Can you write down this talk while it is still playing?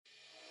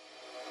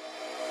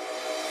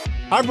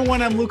Hi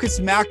everyone, I'm Lucas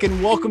Mack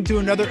and welcome to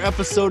another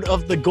episode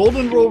of the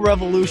Golden Rule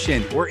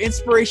Revolution, where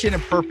inspiration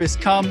and purpose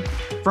come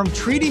from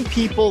treating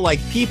people like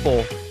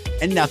people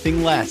and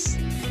nothing less.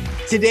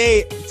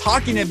 Today,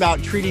 talking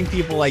about treating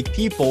people like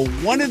people,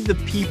 one of the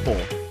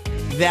people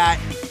that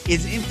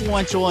is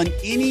influential in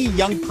any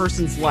young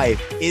person's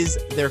life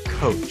is their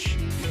coach.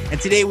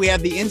 And today we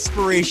have the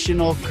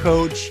inspirational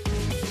coach,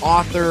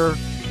 author,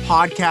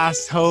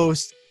 podcast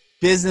host,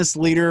 business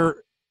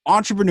leader,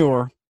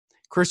 entrepreneur,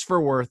 Christopher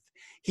Wirth.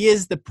 He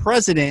is the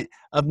president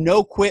of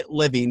No Quit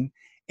Living,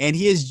 and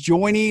he is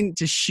joining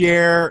to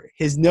share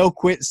his no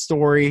quit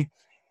story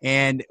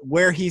and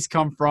where he's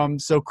come from.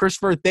 So,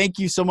 Christopher, thank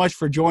you so much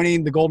for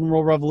joining the Golden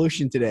Rule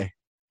Revolution today.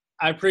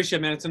 I appreciate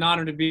it, man. It's an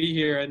honor to be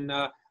here, and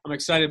I'm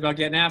excited about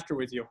getting after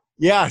with you.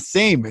 Yeah,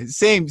 same.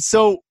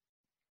 So,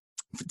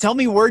 tell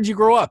me, where'd you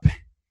grow up?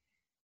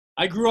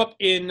 I grew up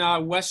in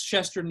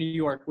Westchester, New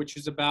York, which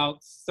is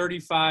about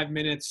 35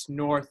 minutes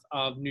north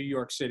of New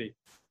York City.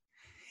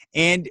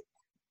 And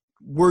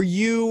were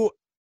you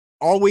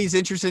always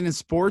interested in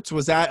sports?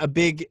 Was that a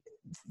big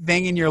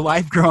thing in your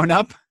life growing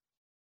up?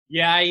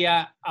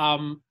 Yeah,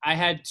 I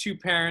had two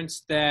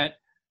parents that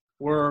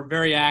were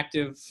very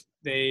active.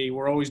 They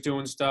were always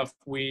doing stuff.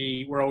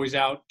 We were always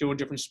out doing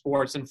different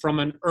sports. And from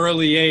an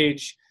early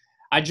age,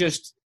 I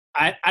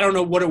don't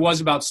know what it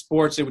was about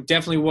sports. It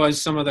definitely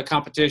was some of the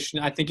competition.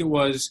 I think it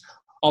was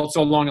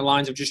also along the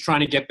lines of just trying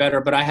to get better.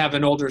 But I have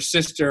an older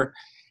sister,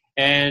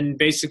 and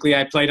basically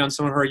I played on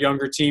some of her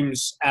younger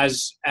teams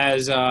as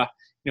a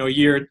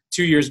year,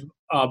 2 years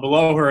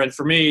below her. And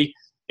for me,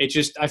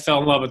 I fell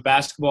in love with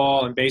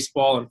basketball and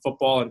baseball and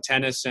football and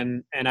tennis.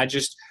 And I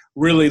just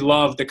really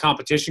loved the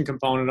competition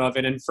component of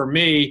it. And for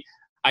me,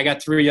 I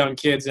got three young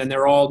kids and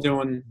they're all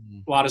doing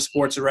a lot of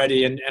sports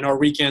already and our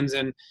weekends.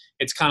 And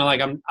it's kind of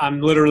like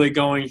I'm literally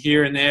going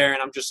here and there.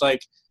 And I'm just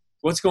like,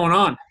 what's going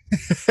on?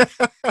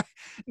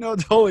 No,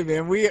 totally,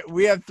 man.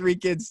 We have three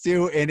kids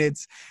too. And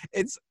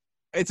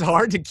it's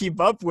hard to keep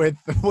up with.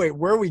 Wait,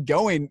 where are we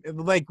going?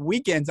 Like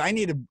weekends, I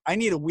need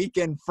a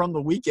weekend from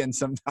the weekend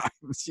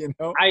sometimes, you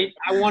know? I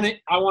want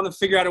to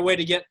figure out a way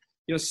to get,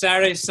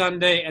 Saturday,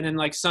 Sunday, and then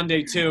like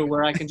Sunday too,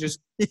 where I can just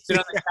sit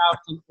on the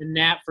couch and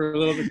nap for a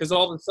little bit. Because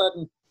all of a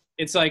sudden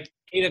it's like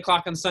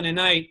 8:00 on Sunday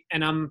night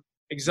and I'm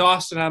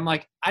exhausted. I'm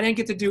like, I didn't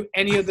get to do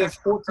any of the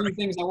 14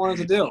 things I wanted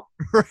to do.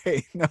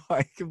 Right. No,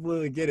 I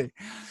completely get it.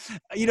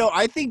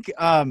 I think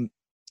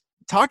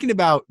talking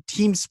about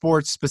team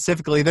sports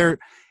specifically,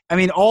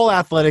 all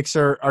athletics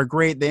are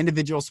great. The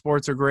individual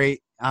sports are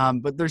great.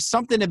 But there's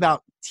something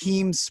about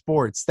team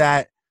sports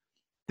that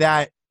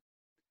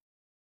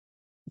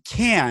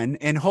can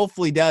and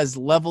hopefully does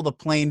level the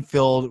playing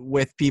field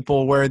with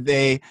people where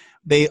they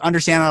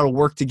understand how to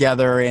work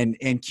together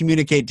and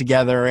communicate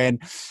together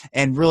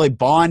and really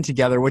bond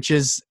together, which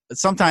is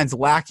sometimes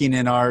lacking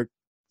in our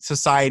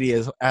society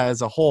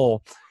as a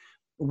whole.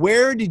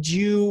 Where did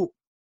you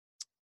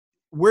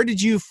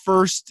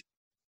first,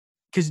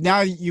 because now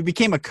you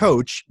became a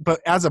coach,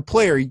 but as a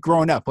player, you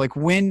growing up, like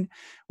when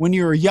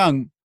you were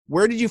young,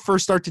 where did you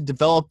first start to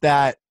develop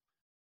that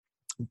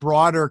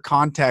broader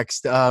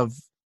context of,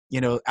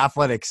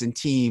 athletics and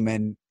team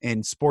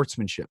and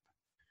sportsmanship?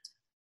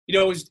 It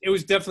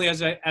was definitely,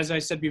 as I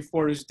said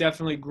before, it was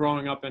definitely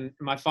growing up, and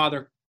my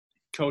father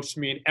coached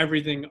me in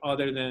everything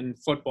other than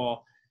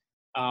football.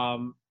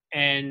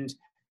 And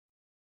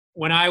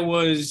when I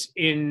was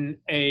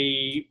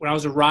a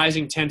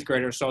rising 10th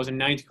grader, so I was in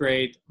 9th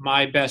grade,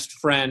 my best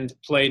friend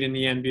played in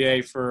the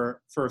NBA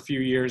for a few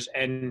years,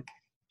 and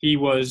he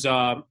was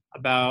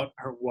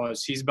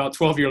he's about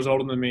 12 years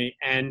older than me.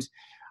 And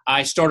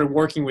I started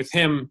working with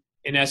him,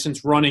 in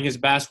essence, running his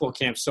basketball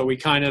camp. So we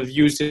kind of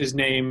used his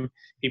name.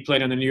 He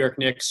played on the New York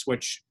Knicks,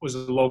 which was a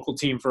local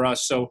team for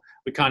us. So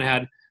we kind of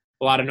had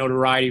a lot of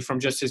notoriety from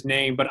just his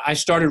name. But I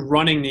started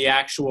running the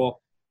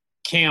actual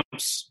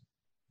camps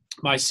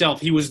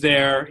myself. He was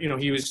there,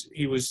 he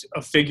was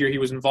a figure, he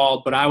was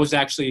involved, but I was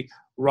actually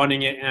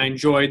running it and I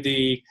enjoyed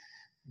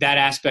that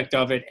aspect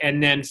of it.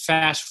 And then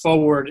fast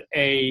forward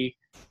a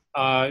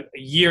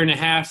year and a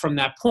half from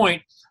that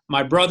point,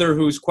 my brother,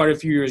 who's quite a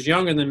few years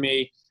younger than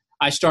me,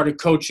 I started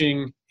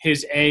coaching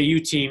his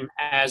AAU team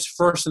as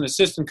first an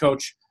assistant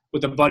coach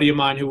with a buddy of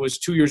mine who was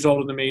 2 years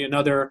older than me,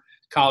 another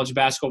college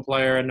basketball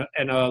player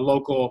and a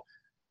local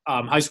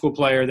high school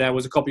player that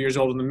was a couple years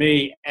older than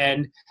me.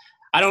 And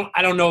I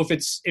don't know if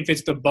it's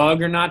the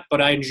bug or not,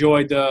 but I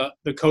enjoyed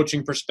the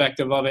coaching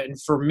perspective of it.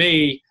 And for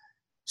me,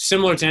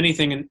 similar to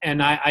anything,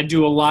 and I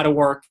do a lot of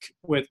work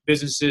with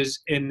businesses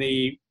in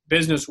the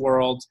business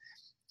world,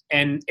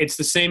 and it's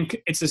the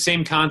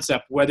same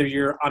concept, whether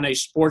you're on a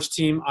sports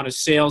team, on a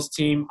sales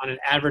team, on an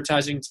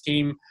advertising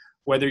team,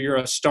 whether you're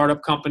a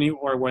startup company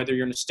or whether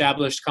you're an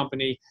established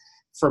company.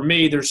 For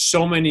me, there's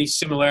so many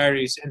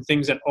similarities and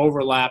things that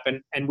overlap.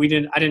 And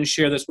I didn't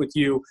share this with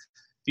you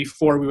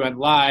before we went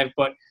live,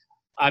 but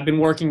I've been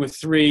working with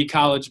 3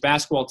 college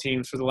basketball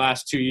teams for the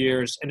last 2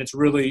 years, and it's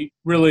really,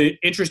 really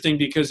interesting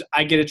because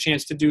I get a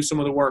chance to do some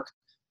of the work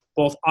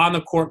both on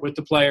the court with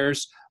the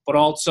players, but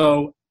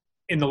also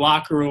in the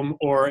locker room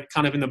or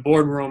kind of in the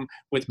boardroom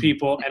with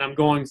people, and I'm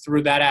going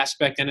through that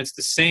aspect, and it's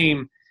the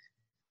same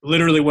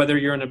literally whether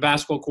you're in a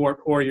basketball court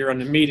or you're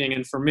in a meeting.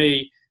 And for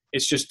me,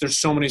 it's just there's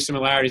so many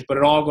similarities, but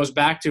it all goes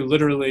back to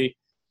literally,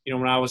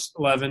 when I was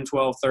 11,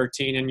 12,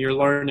 13, and you're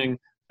learning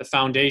the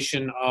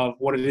foundation of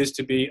what it is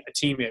to be a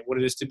teammate, what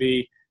it is to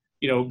be,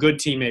 a good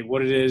teammate,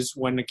 what it is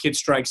when a kid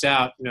strikes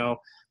out.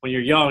 When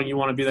you're young, you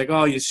want to be like,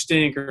 oh, you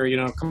stink, or,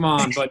 come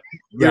on, but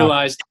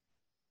realize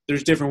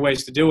there's different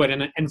ways to do it.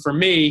 And for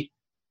me,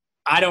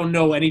 I don't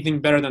know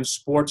anything better than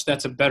sports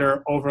that's a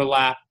better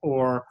overlap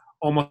or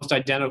almost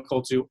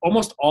identical to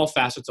almost all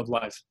facets of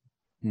life.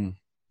 Do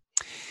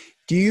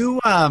you,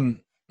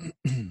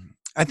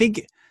 I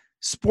think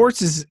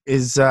sports is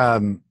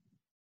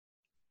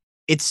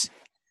it's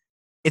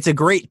a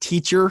great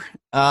teacher,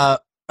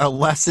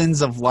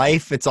 lessons of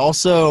life. It's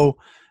also,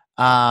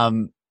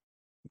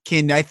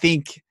 can, I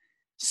think,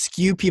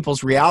 skew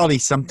people's reality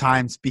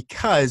sometimes,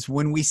 because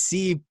when we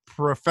see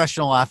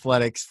professional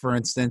athletics, for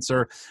instance,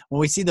 or when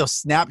we see those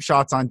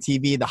snapshots on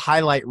TV, the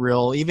highlight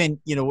reel, even,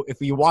 if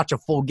you watch a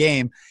full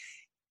game,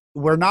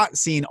 we're not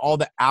seeing all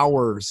the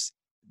hours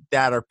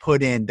that are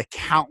put in, the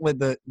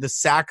countless, the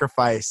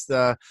sacrifice,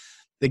 the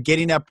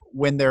getting up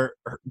when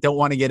don't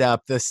want to get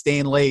up, the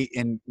staying late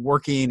and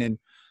working,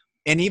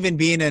 and even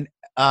being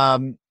a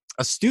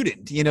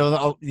student. You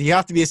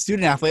have to be a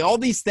student athlete, all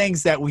these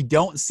things that we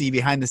don't see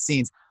behind the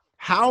scenes.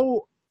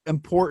 How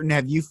important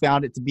have you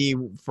found it to be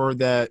for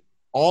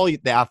all the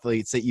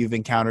athletes that you've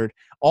encountered,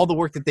 all the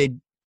work that they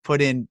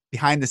put in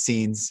behind the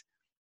scenes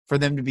for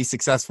them to be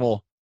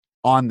successful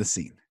on the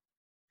scene?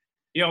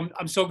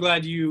 I'm so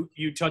glad you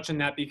touch on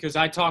that, because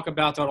I talk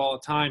about that all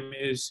the time.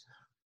 Is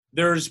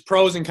there's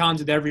pros and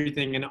cons of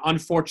everything, and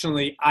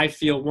unfortunately, I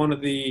feel one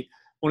of the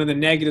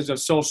negatives of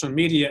social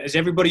media is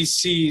everybody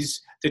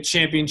sees the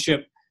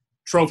championship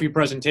trophy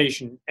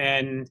presentation,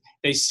 and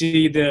they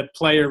see the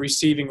player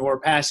receiving or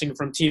passing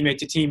from teammate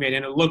to teammate,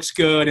 and it looks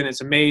good and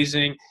it's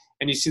amazing,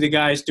 and you see the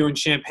guys doing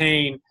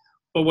champagne.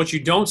 But what you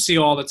don't see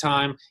all the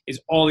time is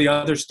all the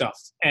other stuff.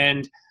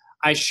 And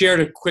I shared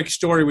a quick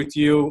story with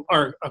you,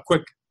 or a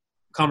quick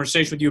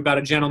conversation with you, about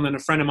a gentleman, a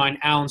friend of mine,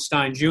 Alan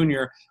Stein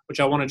Jr., which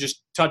I want to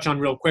just touch on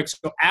real quick.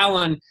 So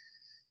Alan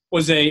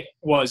is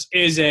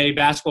a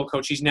basketball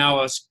coach. He's now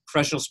a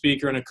professional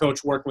speaker and a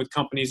coach working with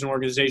companies and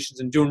organizations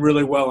and doing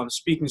really well on the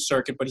speaking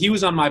circuit. But he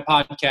was on my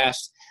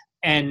podcast,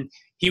 and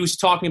he was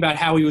talking about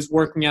how he was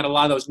working at a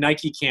lot of those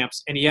Nike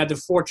camps, and he had the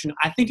fortune,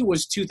 I think it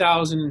was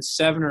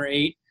 2007 or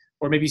 8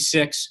 or maybe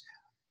 6,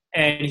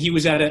 and he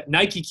was at a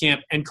Nike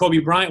camp, and Kobe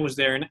Bryant was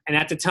there. And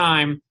at the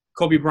time,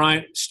 Kobe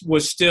Bryant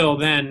was still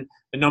then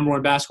the number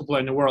one basketball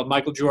player in the world.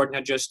 Michael Jordan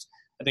had just,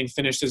 I think,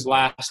 finished his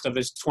last of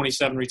his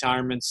 27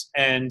 retirements,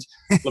 and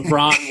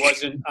LeBron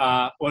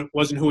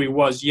wasn't who he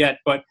was yet.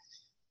 But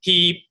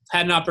he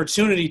had an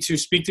opportunity to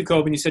speak to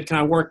Kobe, and he said, "Can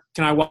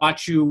I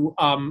watch you?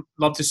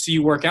 Love to see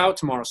you work out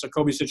tomorrow." So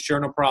Kobe said, "Sure,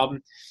 no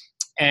problem."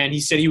 And he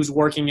said he was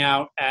working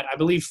out at, I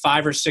believe,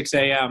 5 or 6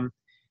 a.m.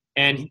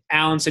 And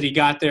Alan said he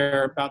got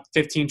there about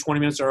 15, 20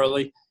 minutes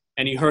early,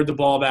 and he heard the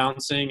ball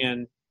bouncing,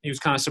 and he was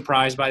kind of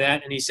surprised by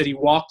that. And he said he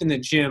walked in the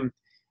gym,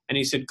 and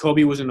he said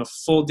Kobe was in a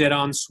full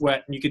dead-on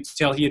sweat, and you could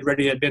tell he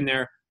had been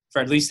there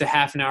for at least a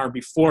half an hour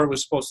before it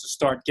was supposed to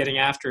start getting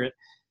after it.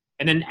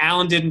 And then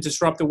Alan didn't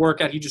disrupt the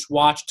workout. He just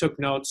watched, took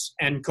notes,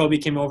 and Kobe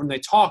came over and they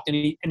talked.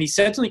 And he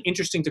said something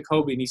interesting to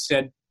Kobe, and he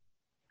said,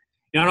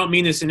 I don't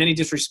mean this in any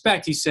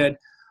disrespect, he said,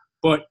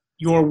 but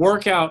your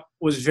workout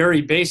was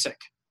very basic.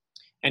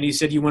 And he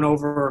said you went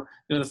over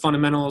the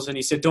fundamentals, and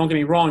he said, don't get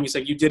me wrong, he's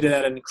like, you did it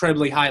at an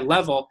incredibly high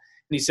level.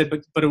 And he said,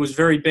 but it was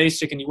very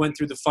basic, and you went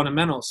through the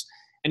fundamentals.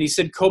 And he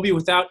said, Kobe,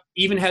 without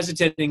even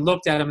hesitating,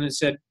 looked at him and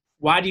said,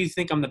 why do you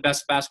think I'm the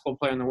best basketball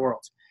player in the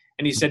world?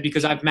 And he said,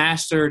 because I've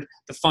mastered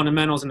the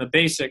fundamentals and the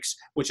basics,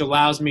 which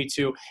allows me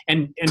to,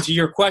 and to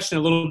your question,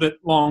 a little bit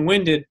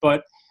long-winded,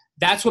 but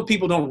that's what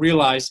people don't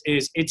realize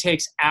is it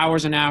takes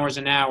hours and hours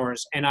and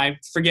hours. And I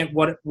forget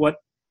what it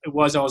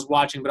was I was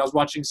watching, but I was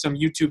watching some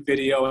YouTube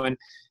video, and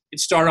it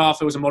started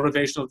off, it was a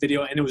motivational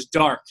video, and it was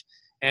dark,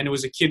 and it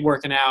was a kid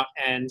working out,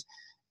 and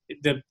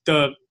the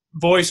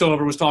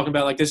voiceover was talking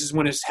about, like, this is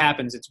when it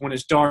happens. It's when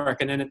it's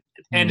dark. And then at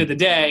the end of the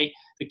day,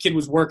 the kid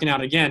was working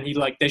out again.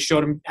 They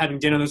showed him having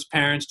dinner with his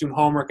parents, doing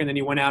homework, and then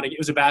he went out. It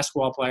was a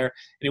basketball player, and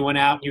he went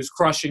out and he was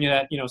crushing it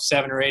at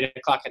 7 or 8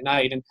 o'clock at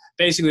night. And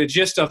basically the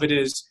gist of it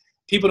is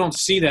people don't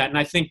see that. And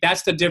I think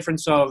that's the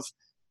difference of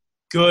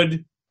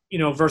good,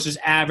 versus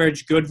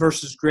average, good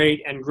versus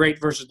great, and great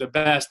versus the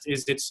best,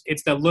 is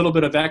it's that little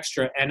bit of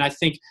extra. And I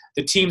think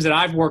the teams that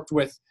I've worked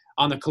with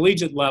on the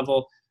collegiate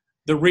level,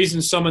 the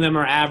reason some of them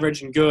are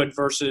average and good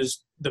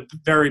versus the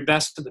very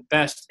best of the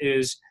best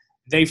is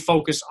they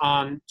focus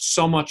on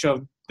so much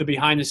of the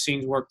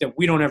behind-the-scenes work that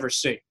we don't ever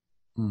see.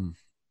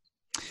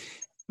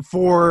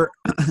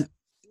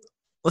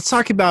 Let's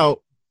talk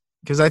about,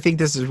 because I think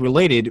this is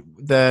related,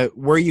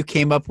 where you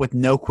came up with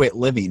no quit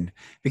living.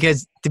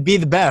 Because to be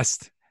the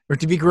best or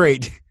to be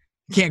great,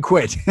 you can't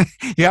quit.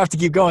 You have to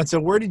keep going.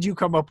 So where did you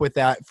come up with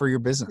that for your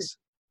business?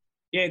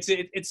 Yeah,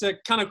 it's a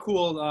kind of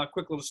cool,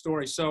 quick little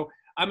story. So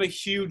I'm a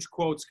huge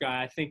quotes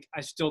guy. I think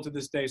I still to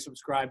this day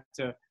subscribe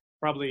to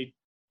probably,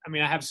 I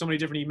have so many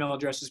different email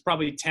addresses,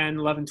 probably 10,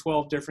 11,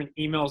 12 different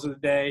emails of the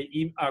day,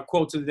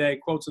 quotes of the day,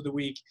 quotes of the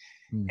week.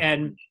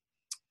 And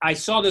I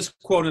saw this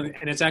quote,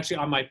 and it's actually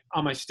on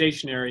my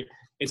stationery.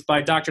 It's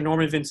by Dr.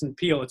 Norman Vincent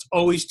Peale. It's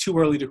always too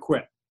early to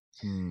quit.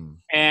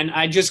 And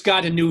I just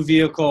got a new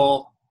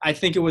vehicle. I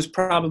think it was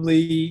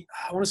probably,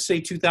 I want to say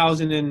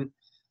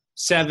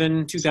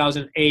 2007,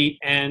 2008.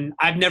 And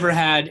I've never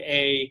had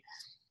a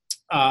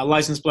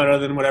license plate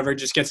other than whatever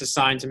just gets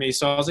assigned to me.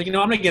 So I was like, I'm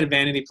going to get a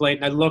vanity plate.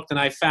 And I looked and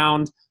I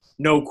found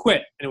no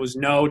quit. And it was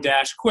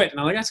no-quit. And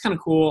I'm like, that's kind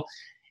of cool.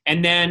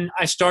 And then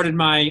I started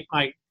my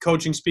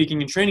coaching,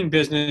 speaking, and training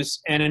business.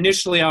 And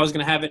initially I was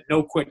going to have it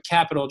no quit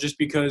capital just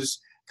because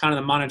kind of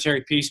the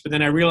monetary piece. But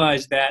then I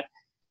realized that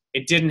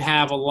it didn't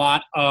have a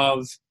lot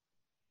of,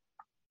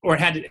 or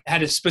it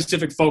had a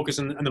specific focus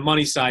on the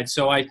money side.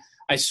 So I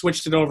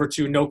switched it over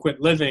to no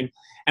quit living.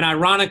 And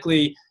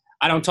ironically,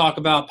 I don't talk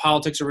about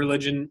politics or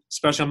religion,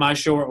 especially on my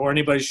show or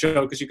anybody's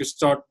show, because you could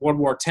start World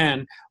War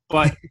X.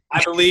 But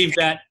I believe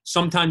that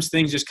sometimes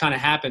things just kind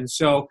of happen.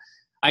 So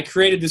I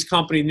created this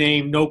company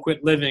named No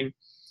Quit Living,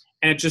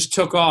 and it just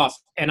took off.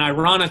 And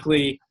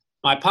ironically,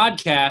 my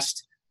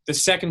podcast, the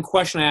second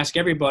question I ask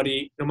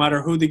everybody, no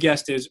matter who the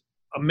guest is,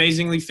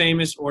 amazingly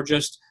famous or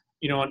just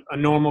a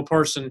normal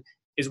person,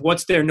 is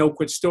what's their no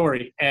quit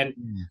story. And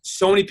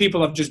so many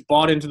people have just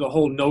bought into the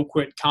whole no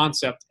quit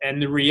concept.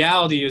 And the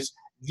reality is,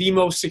 the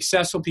most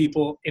successful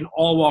people in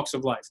all walks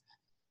of life,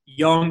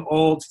 young,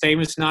 old,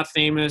 famous, not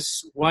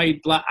famous, white,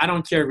 black, I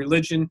don't care,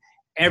 religion,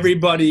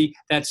 everybody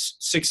that's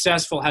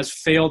successful has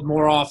failed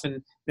more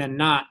often than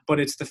not. But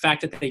it's the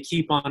fact that they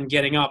keep on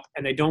getting up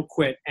and they don't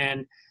quit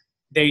and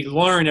they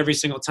learn every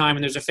single time.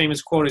 And there's a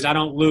famous quote is, I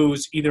don't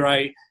lose, either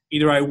I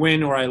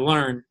win or I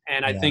learn.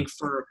 And I think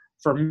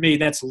for me,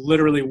 that's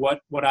literally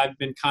what I've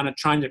been kind of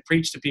trying to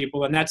preach to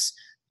people. And that's,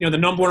 the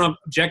number one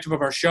objective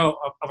of our show,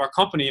 of our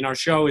company and our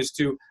show, is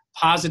to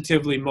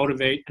positively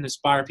motivate and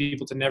inspire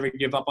people to never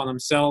give up on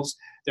themselves,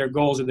 their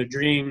goals, or their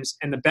dreams.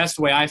 And the best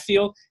way I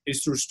feel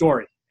is through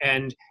story.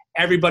 And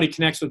everybody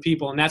connects with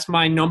people. And that's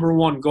my number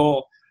one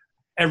goal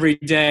every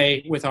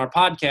day with our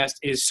podcast,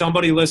 is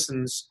somebody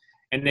listens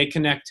and they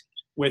connect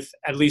with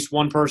at least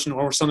one person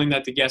or something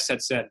that the guest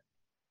had said.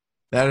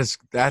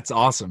 That's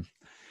awesome.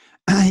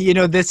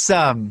 This,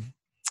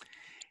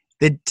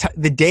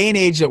 the day and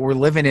age that we're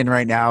living in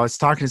right now, I was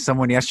talking to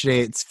someone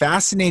yesterday. It's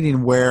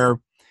fascinating where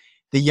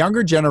the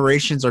younger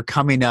generations are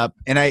coming up,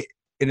 and I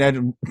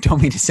don't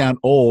mean to sound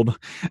old.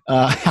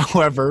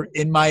 However,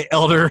 in my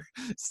elder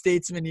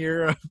statesman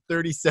year of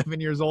 37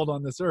 years old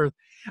on this earth,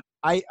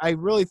 I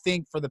really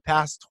think for the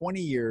past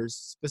 20 years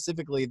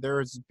specifically,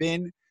 there's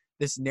been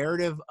this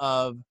narrative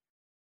of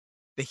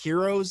the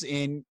heroes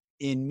in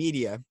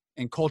media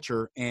and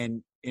culture,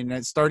 and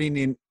starting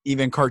in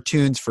even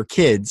cartoons for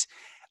kids,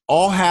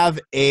 all have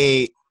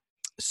a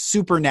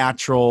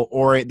supernatural,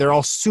 or they're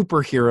all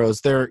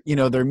superheroes.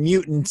 They're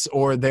mutants,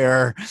 or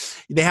they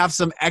have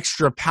some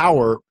extra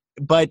power.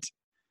 But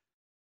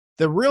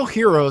the real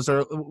heroes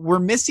we're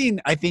missing,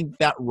 I think,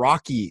 that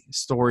Rocky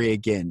story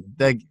again.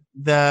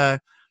 The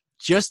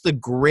just the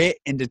grit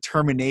and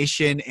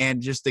determination,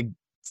 and just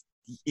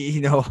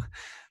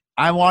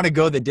I want to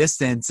go the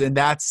distance, and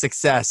that's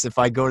success. If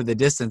I go to the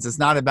distance, it's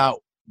not about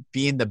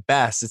being the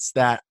best. It's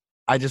that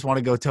I just want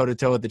to go toe to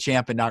toe with the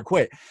champ and not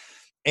quit.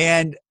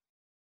 And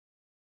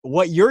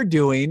what you're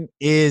doing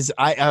is,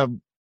 I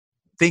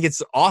think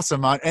it's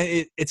awesome.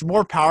 It's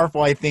more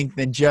powerful, I think,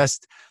 than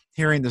just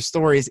hearing the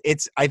stories.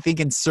 It's, I think,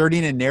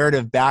 inserting a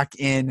narrative back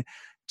in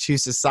to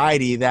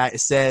society that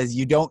says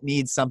you don't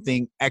need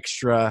something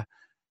extra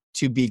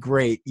to be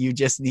great. You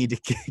just need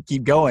to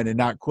keep going and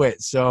not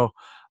quit. So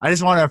I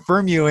just want to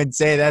affirm you and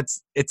say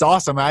it's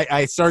awesome.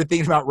 I started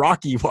thinking about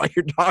Rocky while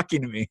you're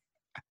talking to me.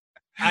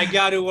 I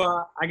got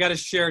to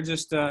share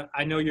just,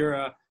 I know you're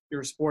a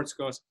sports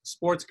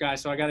guy,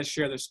 so I got to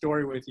share the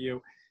story with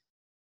you.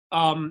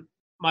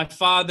 My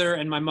father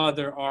and my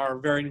mother are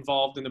very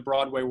involved in the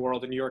Broadway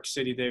world in New York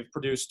City. They've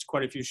produced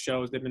quite a few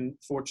shows. They've been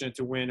fortunate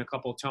to win a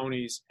couple of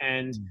Tonys.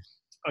 And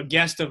a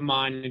guest of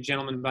mine, a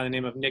gentleman by the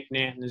name of Nick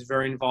Nanton, is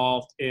very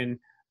involved in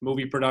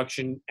movie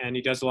production, and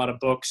he does a lot of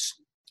books.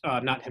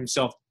 Not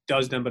himself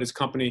does them, but his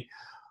company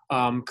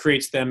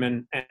creates them,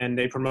 and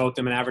they promote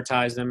them and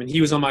advertise them. And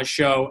he was on my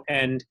show,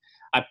 and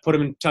I put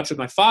him in touch with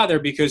my father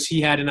because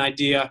he had an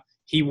idea.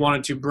 He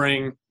wanted to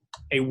bring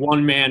a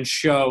one-man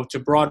show to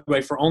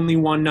Broadway for only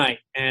one night.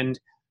 And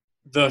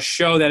the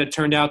show that it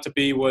turned out to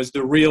be was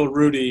The Real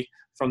Rudy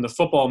from the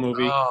football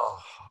movie. Oh,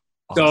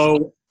 awesome.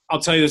 So I'll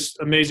tell you this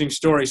amazing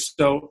story.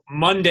 So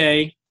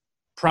Monday,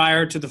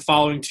 prior to the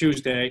following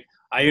Tuesday,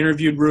 I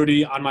interviewed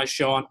Rudy on my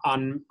show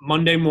on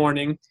Monday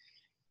morning.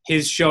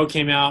 His show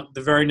came out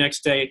the very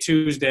next day,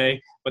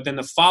 Tuesday, but then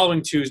the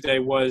following Tuesday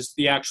was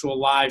the actual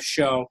live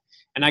show.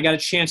 And I got a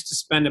chance to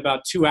spend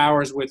about 2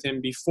 hours with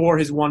him before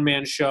his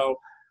one-man show,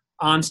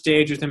 on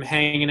stage with him,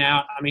 hanging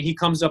out. I mean, he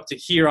comes up to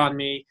here on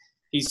me.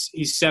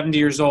 He's 70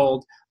 years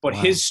old, but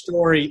His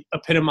story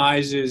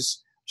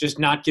epitomizes just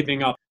not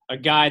giving up. a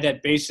guy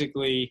that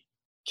basically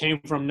came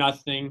from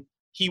nothing.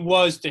 He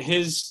was, to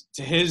his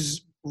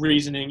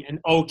reasoning, an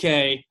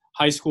okay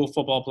high school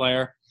football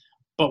player.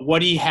 But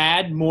what he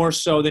had more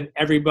so than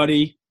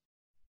everybody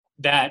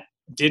that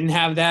didn't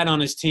have that on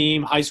his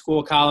team, high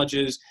school,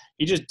 colleges,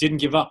 he just didn't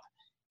give up.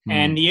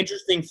 And the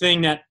interesting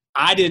thing that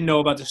I didn't know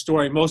about the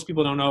story, most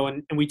people don't know,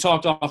 and we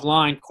talked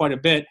offline quite a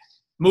bit,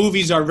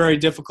 movies are very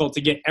difficult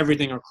to get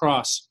everything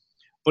across.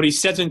 But he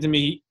said something to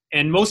me,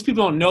 and most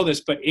people don't know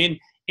this, but in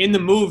the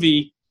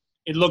movie,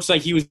 it looks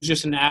like he was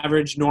just an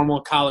average,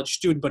 normal college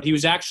student, but he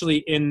was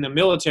actually in the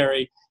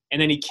military, and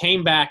then he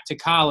came back to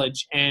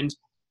college, and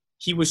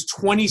he was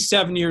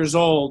 27 years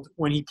old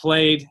when he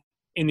played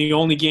in the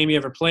only game he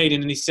ever played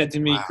in. And he said to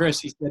me, Wow.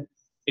 Chris, he said,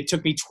 it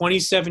took me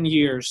 27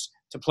 years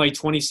to play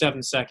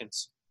 27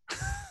 seconds.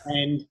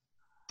 And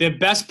the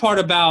best part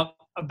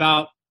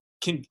about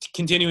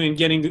continuing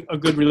getting a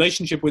good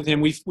relationship with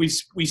him, we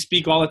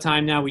speak all the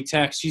time now, we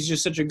text. He's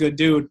just such a good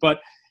dude. But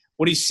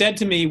what he said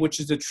to me, which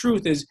is the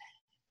truth, is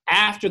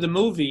after the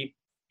movie,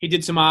 he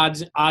did some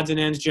odds and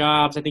ends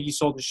jobs. I think he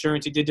sold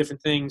insurance. He did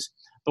different things.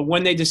 But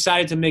when they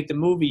decided to make the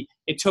movie,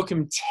 it took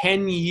him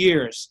 10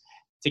 years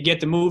to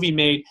get the movie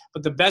made.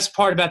 But the best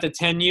part about the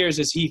 10 years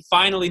is he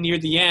finally, near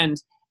the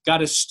end,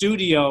 got a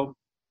studio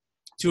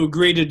to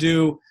agree to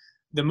do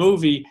the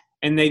movie.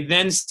 And they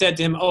then said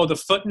to him, oh, the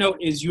footnote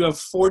is you have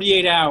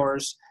 48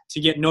 hours to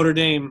get Notre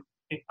Dame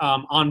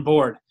on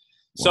board.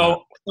 Wow.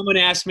 So someone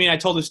asked me, and I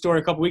told the story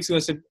a couple weeks ago, I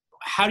said,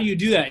 how do you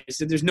do that? He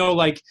said, there's no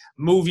like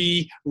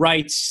movie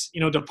rights,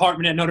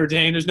 department at Notre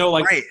Dame. There's no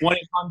like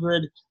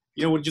 1-800,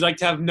 would you like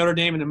to have Notre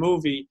Dame in a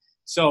movie?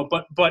 So,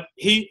 but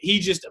he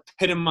just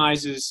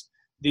epitomizes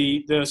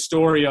the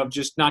story of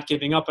just not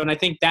giving up. And I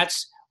think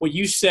that's what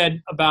you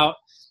said about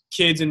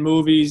kids and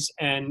movies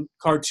and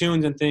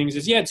cartoons and things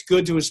is, yeah, it's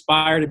good to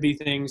aspire to be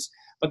things.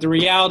 But the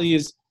reality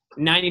is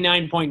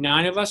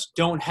 99.9 of us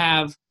don't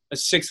have a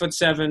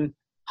 6'7"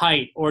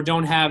 height or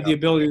don't have the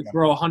ability to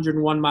throw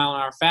 101 mile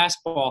an hour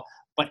fastball.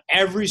 But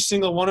every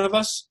single one of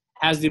us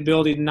has the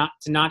ability to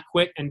not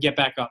quit and get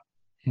back up.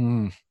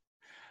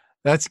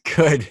 That's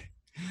good.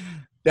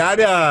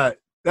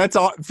 That's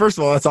all. First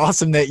of all, that's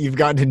awesome that you've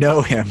gotten to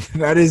know him.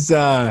 That is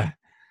that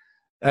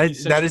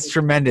is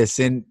tremendous.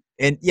 And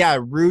yeah,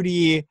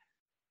 Rudy,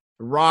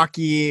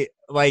 Rocky,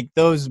 like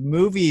those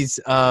movies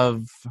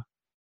of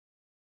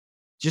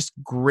just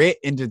grit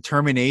and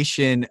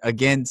determination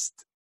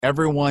against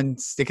everyone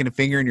sticking a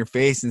finger in your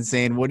face and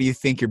saying, what do you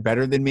think, you're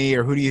better than me?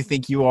 Or who do you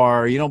think you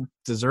are? You don't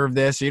deserve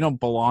this, or you don't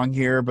belong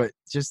here. But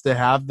just to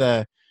have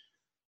the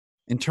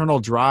internal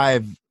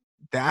drive,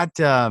 that's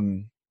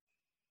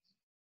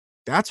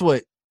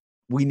what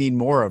we need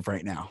more of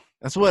right now.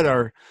 That's what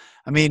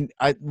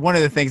one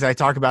of the things I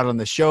talk about on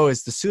the show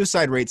is the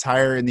suicide rate's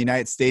higher in the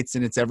United States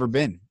than it's ever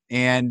been.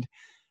 And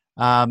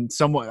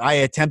I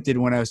attempted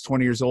when I was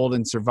 20 years old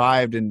and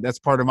survived. And that's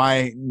part of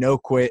my no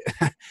quit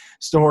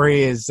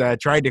story is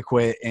tried to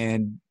quit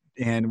and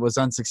was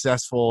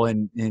unsuccessful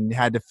and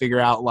had to figure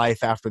out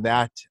life after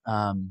that.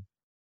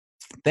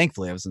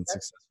 Thankfully I was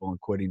unsuccessful in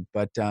quitting,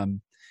 but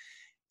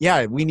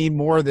yeah, we need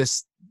more of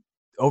this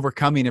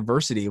overcoming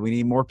adversity. We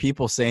need more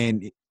people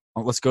saying,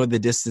 oh, let's go the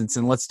distance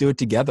and let's do it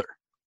together.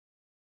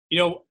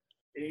 You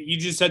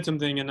just said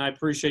something and I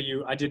appreciate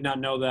you. I did not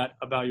know that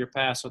about your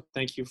past. So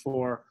thank you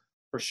for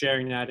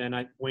sharing that.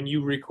 And when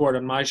you record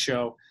on my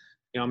show,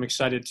 I'm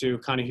excited to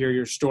kind of hear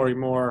your story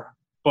more.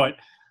 But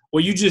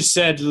what you just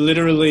said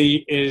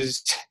literally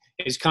is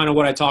kind of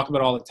what I talk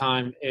about all the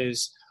time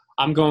is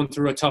I'm going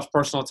through a tough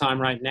personal time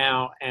right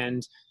now.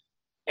 And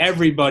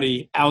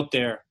everybody out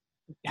there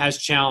has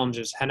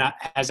challenges and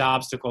has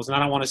obstacles. And I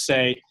don't want to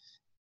say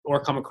or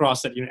come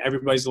across that,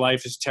 everybody's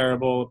life is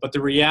terrible. But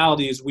the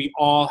reality is we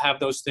all have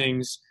those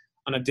things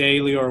on a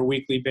daily or a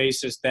weekly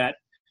basis that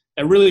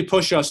really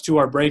push us to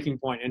our breaking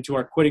point and to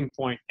our quitting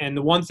point. And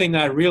the one thing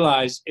that I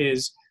realize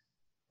is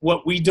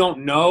what we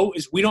don't know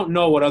is we don't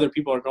know what other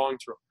people are going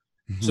through.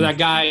 Mm-hmm. So that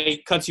guy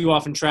cuts you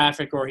off in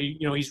traffic or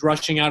he's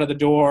rushing out of the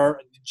door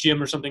at the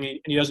gym or something and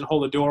he doesn't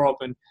hold the door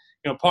open.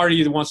 Part of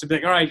you that wants to be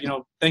like, all right,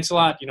 thanks a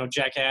lot,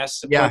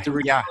 jackass. Yeah,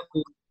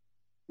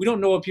 we don't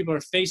know what people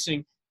are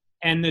facing.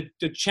 And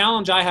the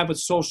challenge I have with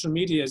social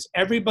media is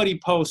everybody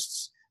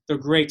posts the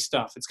great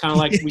stuff. It's kind of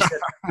like we said,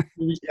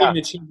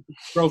 the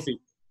trophy.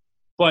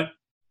 But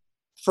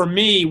for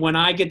me, when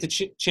I get the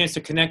chance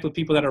to connect with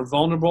people that are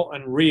vulnerable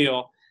and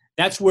real,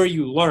 that's where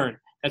you learn.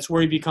 That's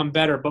where you become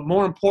better. But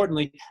more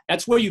importantly,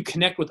 that's where you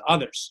connect with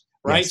others,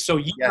 right? Yes. So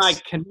you and I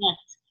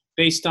connect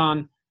based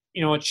on,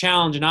 a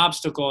challenge, an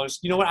obstacle. Or,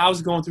 I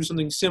was going through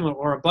something similar,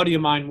 or a buddy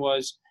of mine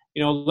was,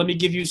 let me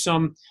give you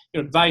some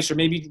advice, or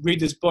maybe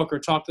read this book or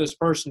talk to this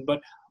person. But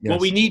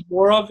what we need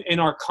more of in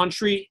our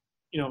country,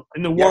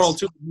 in the world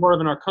too, more of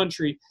in our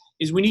country,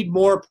 is we need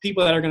more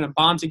people that are going to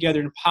bond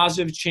together in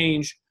positive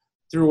change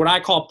through what I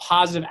call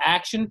positive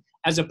action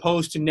as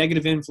opposed to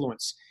negative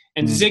influence.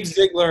 And Zig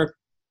Ziglar,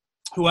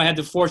 who I had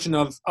the fortune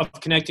of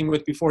connecting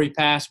with before he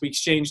passed, we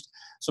exchanged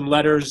some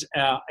letters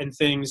and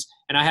things,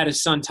 and I had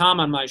his son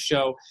Tom on my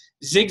show.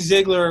 Zig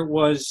Ziglar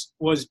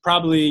was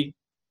probably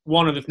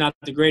one of, if not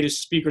the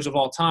greatest speakers of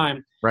all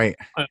time. Right.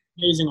 An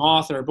amazing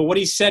author. But what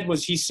he said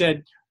was,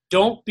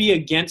 don't be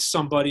against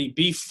somebody,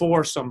 be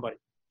for somebody.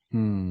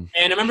 And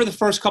I remember the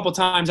first couple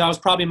times I was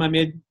probably in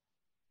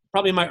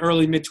my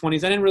early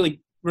mid-20s. I didn't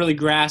really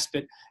grasp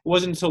it. It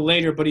wasn't until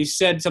later, but he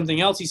said something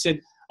else. He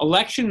said,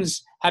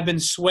 elections have been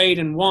swayed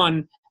and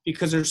won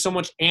because there's so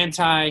much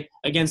anti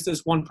against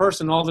this one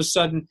person. All of a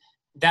sudden,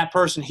 that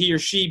person, he or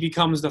she,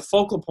 becomes the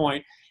focal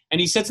point. And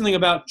he said something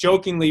about,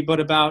 jokingly, but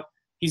about,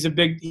 he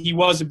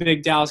was a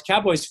big Dallas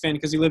Cowboys fan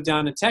because he lived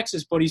down in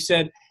Texas. But he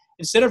said,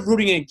 instead of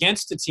rooting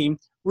against a team,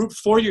 root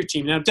for your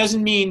team. Now, it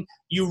doesn't mean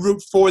you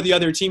root for the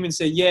other team and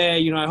say, yeah,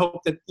 I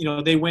hope that,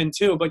 they win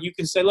too. But you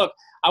can say, look,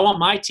 I want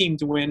my team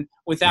to win,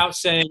 without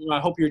saying, I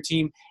hope your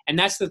team. And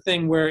that's the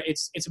thing where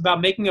it's about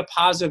making a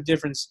positive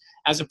difference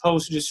as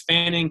opposed to just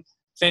fanning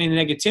the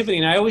negativity.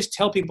 And I always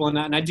tell people,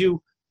 and I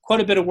do quite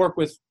a bit of work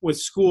with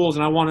schools,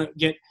 and I want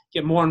to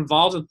get more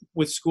involved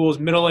with schools,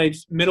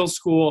 middle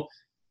school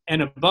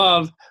and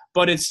above.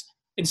 But it's,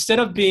 instead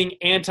of being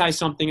anti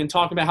something and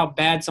talking about how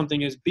bad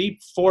something is, be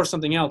for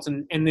something else.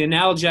 And the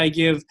analogy I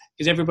give,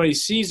 because everybody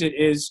sees it,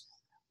 is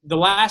the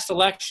last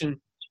election,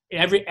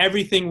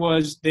 everything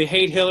was they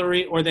hate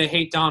Hillary or they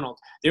hate Donald.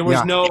 There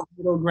was no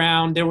middle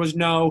ground. There was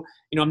no,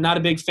 I'm not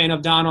a big fan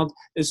of Donald.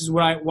 This is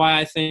why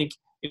I think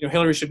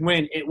Hillary should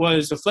win. It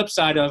was the flip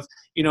side of,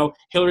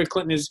 Hillary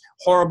Clinton is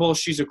horrible.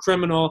 She's a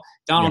criminal.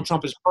 Donald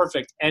Trump is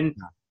perfect. And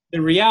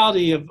the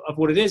reality of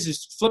what it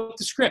is flip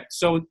the script.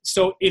 So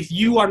if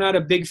you are not a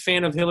big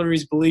fan of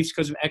Hillary's beliefs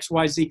because of X,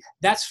 Y, Z,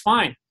 that's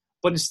fine.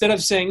 But instead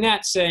of saying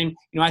that, saying,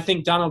 I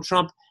think Donald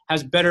Trump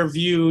has better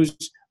views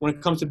when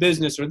it comes to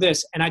business or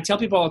this. And I tell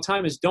people all the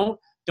time is don't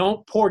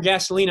pour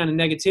gasoline on the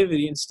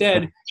negativity.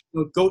 Instead,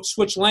 go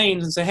switch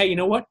lanes and say, hey, you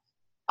know what?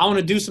 I want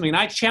to do something. And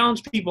I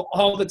challenge people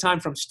all the time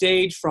from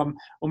stage, from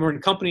when we're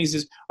in companies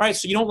is, all right,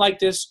 so you don't like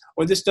this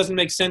or this doesn't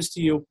make sense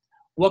to you.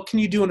 What can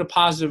you do in a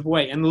positive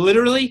way? And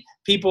literally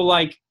people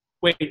like,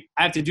 wait,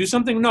 I have to do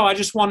something? No, I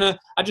just want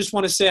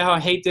to say how I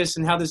hate this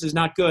and how this is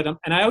not good.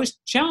 And I always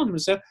challenge them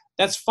and say,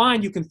 that's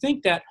fine. You can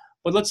think that,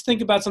 but let's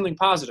think about something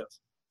positive.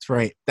 That's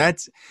right.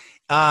 That's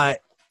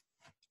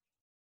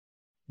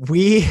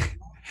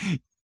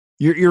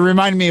you're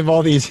reminding me of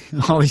all these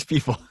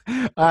people.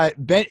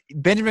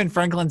 Benjamin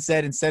Franklin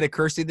said, instead of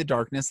cursing the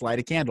darkness, light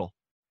a candle.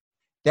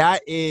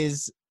 That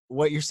is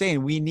what you're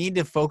saying. We need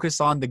to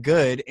focus on the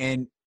good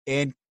and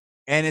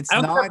it's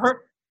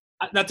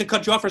not to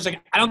cut you off for a second.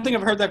 I don't think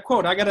I've heard that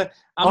quote.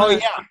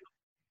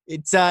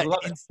 It's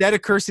instead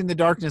of cursing the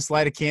darkness,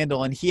 light a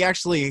candle. And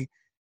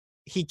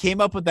he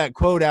came up with that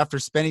quote after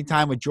spending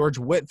time with George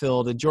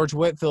Whitefield. And George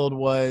Whitefield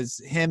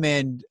was, him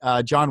and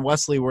John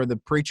Wesley were the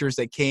preachers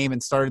that came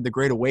and started the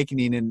Great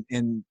Awakening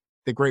in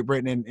the Great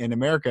Britain in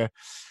America.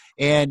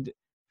 And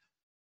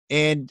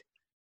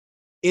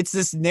it's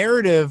this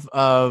narrative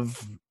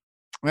of,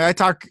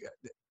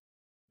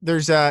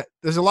 there's a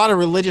lot of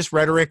religious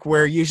rhetoric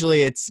where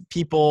usually it's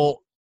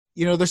people,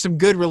 there's some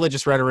good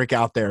religious rhetoric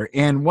out there.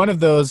 And one of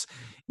those,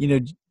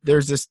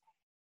 there's this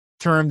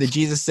term that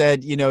Jesus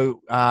said,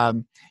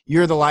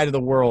 you're the light of the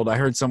world. I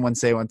heard someone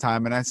say one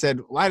time, and I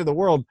said, light of the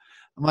world.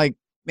 I'm like,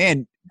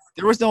 man,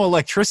 there was no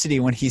electricity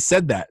when he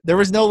said that. There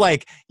was no,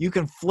 like, you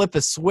can flip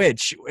a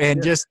switch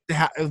and just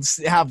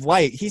have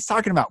light. He's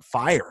talking about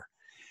fire.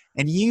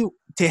 And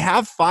to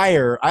have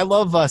fire, I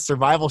love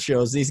survival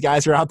shows. These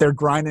guys are out there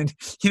grinding,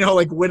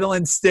 like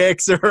whittling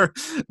sticks, or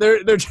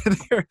they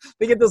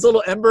get this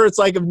little ember. It's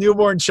like a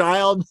newborn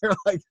child. They're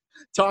like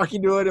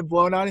talking to it and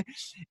blowing on it.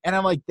 And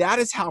I'm like, that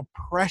is how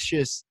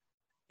precious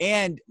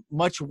and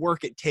much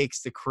work it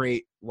takes to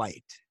create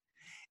light.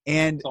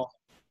 And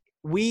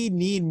we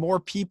need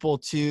more people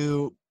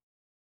to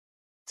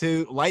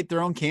light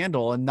their own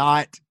candle and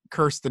not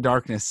curse the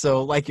darkness.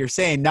 So like you're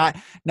saying, not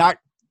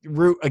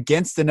root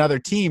against another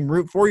team,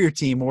 root for your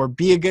team, or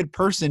be a good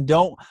person.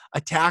 Don't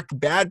attack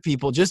bad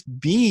people. Just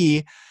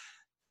be,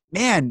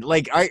 man,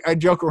 like I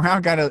joke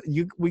around kind of,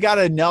 we got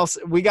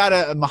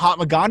a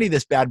Mahatma Gandhi,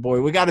 this bad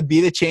boy. We got to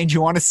be the change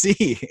you want to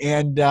see.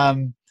 And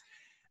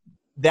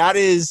that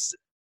is,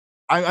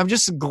 I'm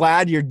just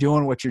glad you're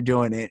doing what you're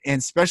doing. And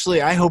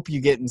especially, I hope you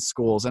get in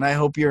schools, and I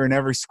hope you're in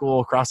every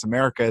school across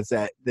America,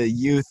 that the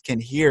youth can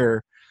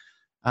hear,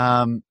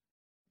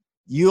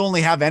 you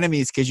only have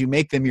enemies because you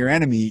make them your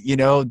enemy.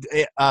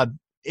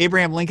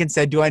 Abraham Lincoln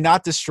said, do I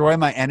not destroy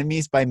my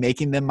enemies by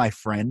making them my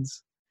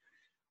friends?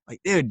 Like,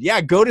 dude, yeah,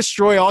 go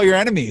destroy all your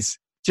enemies.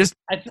 Just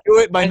do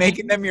it by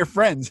making them your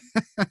friends.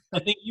 I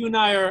think you and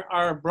I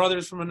are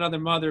brothers from another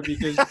mother,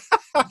 because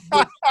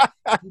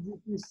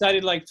you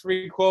cited like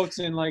 3 quotes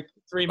in like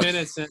 3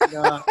 minutes. And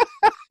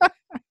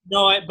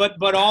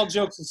but all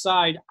jokes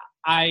aside,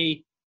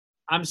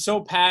 I'm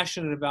so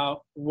passionate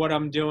about what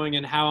I'm doing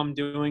and how I'm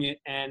doing it.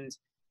 And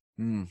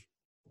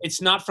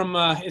it's not from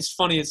it's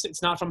funny.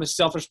 It's not from a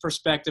selfish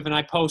perspective. And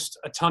I post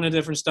a ton of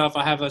different stuff.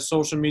 I have a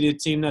social media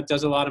team that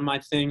does a lot of my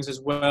things as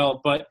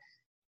well. But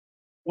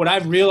what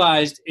I've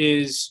realized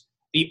is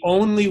the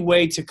only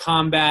way to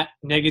combat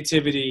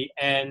negativity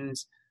and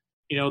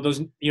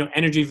those,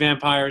 energy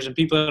vampires and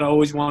people that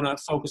always want to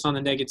focus on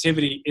the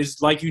negativity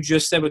is, like you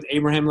just said with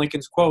Abraham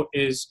Lincoln's quote,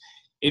 is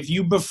if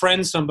you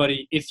befriend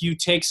somebody, if you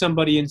take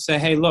somebody and say,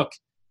 hey, look,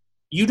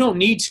 you don't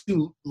need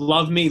to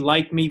love me,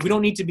 like me. We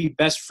don't need to be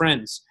best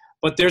friends,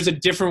 but there's a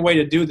different way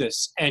to do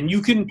this. And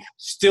you can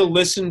still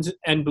listen to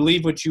and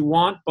believe what you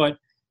want, but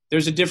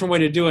there's a different way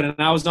to do it. And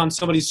I was on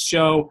somebody's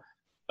show,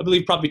 I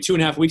believe probably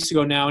 2.5 weeks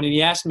ago now, and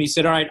he asked me, he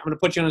said, all right, I'm going to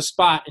put you on a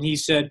spot. And he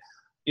said,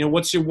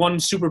 what's your one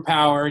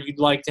superpower you'd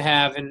like to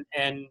have and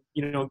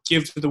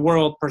give to the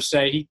world, per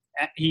se?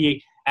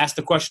 He asked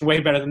the question way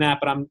better than that,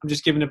 but I'm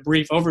just giving a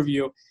brief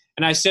overview.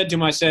 And I said to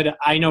him,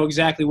 I know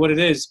exactly what it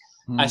is.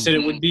 I said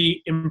it would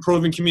be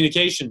improving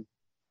communication.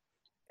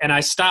 And I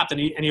stopped, and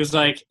he was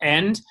like,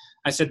 and?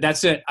 I said,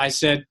 that's it. I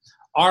said,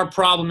 our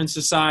problem in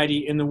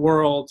society, in the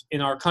world,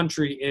 in our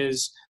country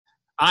is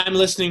I'm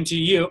listening to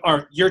you,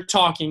 or you're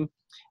talking,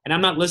 and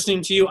I'm not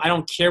listening to you. I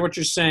don't care what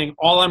you're saying.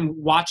 All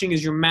I'm watching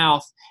is your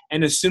mouth.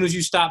 And as soon as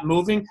you stop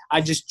moving,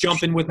 I just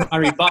jump in with my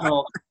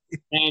rebuttal.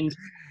 And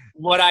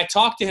what I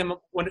talked to him,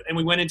 and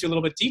we went into a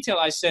little bit of detail,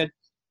 I said,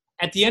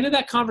 at the end of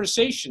that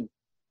conversation,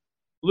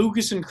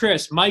 Lucas and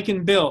Chris, Mike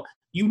and Bill,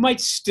 you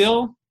might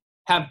still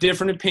have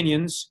different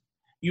opinions.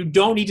 You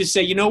don't need to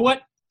say, you know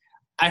what?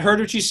 I heard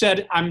what you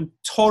said. I'm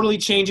totally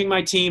changing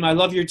my team. I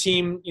love your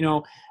team,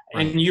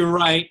 and you're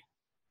right.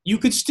 You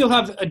could still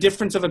have a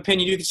difference of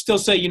opinion. You could still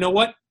say, you know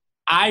what?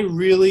 I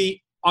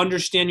really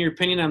understand your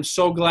opinion. I'm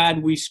so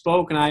glad we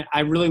spoke, and I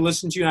really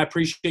listened to you, and I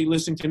appreciate you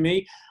listening to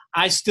me.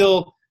 I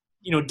still,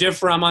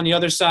 differ. I'm on the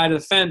other side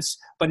of the fence,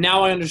 but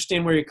now I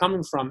understand where you're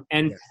coming from.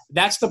 And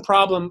that's the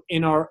problem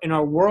in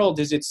our world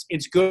is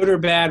it's good or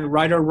bad,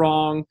 right or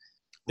wrong.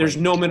 There's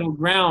no middle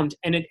ground.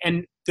 And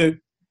the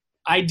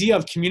idea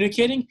of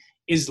communicating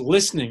is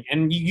listening.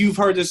 And you've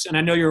heard this, and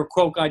I know you're a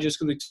quote guy just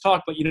because we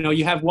talk, but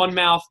you have one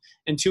mouth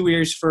and two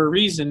ears for a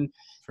reason.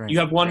 Right. You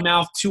have one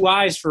mouth, two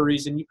eyes for a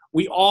reason.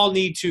 We all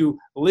need to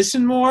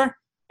listen more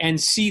and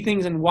see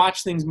things and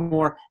watch things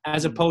more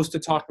as opposed to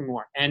talking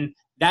more. And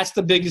that's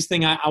the biggest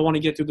thing I want to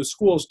get through the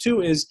schools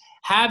too, is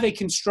have a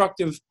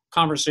constructive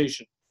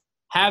conversation.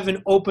 Have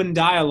an open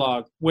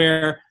dialogue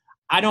where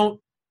I don't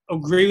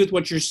agree with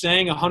what you're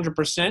saying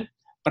 100%,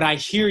 but I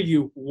hear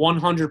you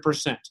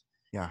 100%.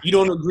 Yeah. You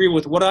don't agree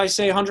with what I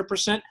say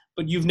 100%,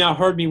 but you've now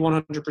heard me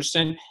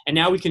 100%. And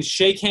now we can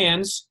shake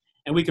hands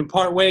and we can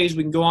part ways.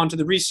 We can go on to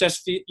the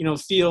recess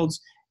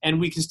fields, and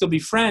we can still be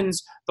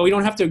friends, but we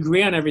don't have to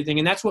agree on everything.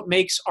 And that's what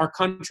makes our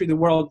country, the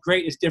world,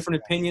 great, is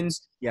different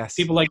opinions. Yes.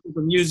 People like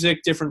different music,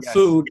 different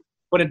food,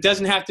 but it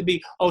doesn't have to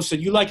be, oh, so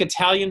you like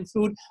Italian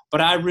food,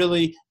 but I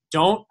really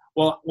don't.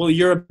 Well,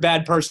 you're a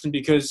bad person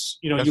because,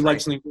 you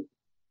like something.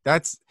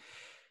 That's,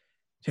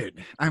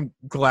 dude, I'm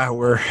glad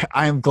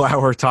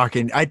we're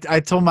talking. I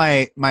told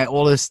my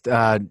oldest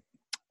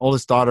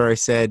daughter, I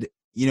said,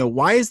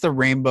 why is the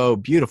rainbow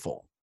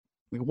beautiful?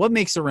 Like, what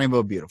makes the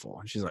rainbow beautiful?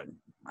 And she's like,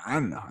 I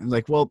don't know. I'm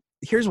like, well,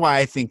 here's why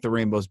I think the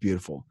rainbow is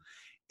beautiful.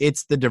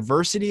 It's the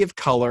diversity of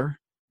color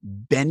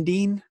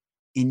bending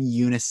in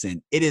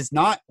unison. It is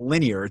not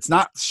linear. It's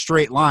not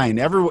straight line.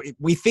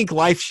 We think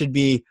life should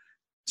be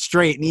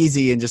straight and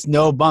easy and just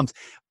no bumps,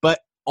 but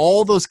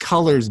all those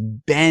colors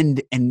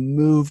bend and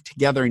move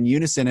together in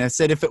unison. And I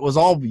said, if it was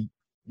all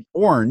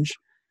orange,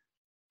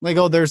 like,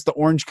 oh, there's the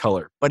orange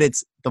color, but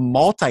it's the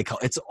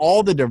multicolor. It's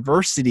all the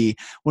diversity.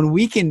 When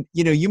we can,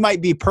 you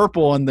might be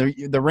purple and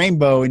the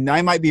rainbow, and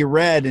I might be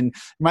red and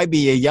might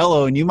be a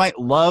yellow, and you might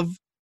love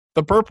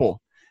the purple,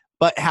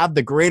 but have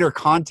the greater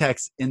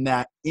context in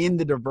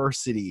the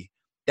diversity.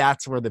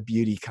 That's where the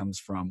beauty comes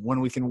from. When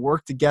we can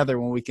work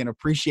together, when we can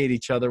appreciate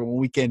each other, when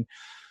we can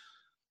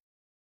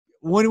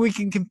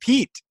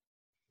compete,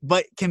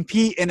 but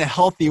compete in a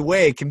healthy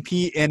way,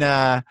 compete in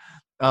a,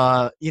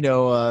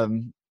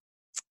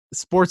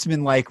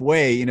 sportsman-like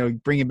way,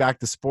 bringing back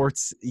the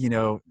sports,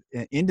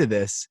 into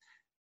this.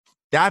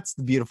 That's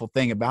the beautiful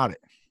thing about it.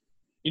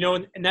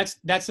 And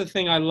that's the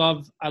thing I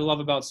love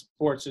about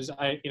sports is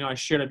I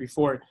shared it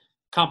before.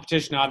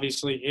 Competition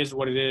obviously is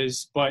what it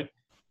is, but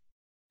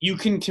you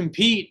can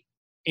compete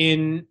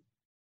in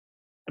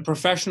a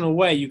professional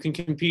way. You can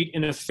compete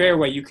in a fair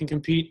way. You can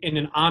compete in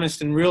an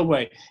honest and real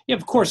way. Yeah,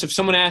 of course, if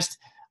someone asked,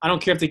 I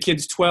don't care if the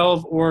kid's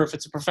 12 or if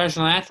it's a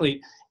professional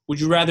athlete, would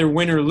you rather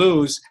win or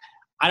lose?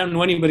 I don't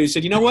know anybody who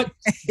said, you know what,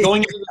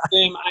 going into the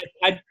game,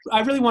 I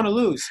really want to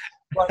lose.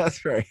 But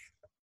that's right.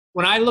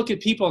 When I look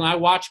at people and I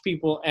watch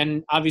people,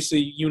 and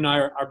obviously you and I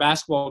are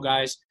basketball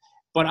guys,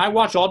 but I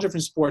watch all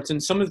different sports,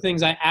 and some of the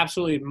things I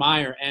absolutely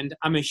admire. And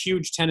I'm a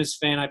huge tennis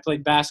fan. I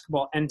played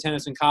basketball and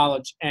tennis in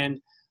college, and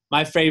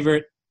my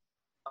favorite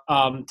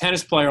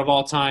tennis player of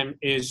all time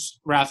is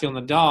Rafael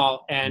Nadal,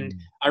 and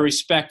I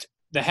respect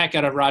the heck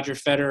out of Roger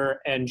Federer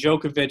and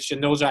Djokovic,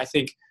 and those I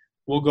think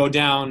will go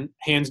down,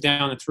 hands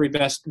down, the three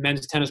best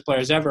men's tennis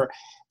players ever.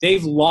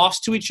 They've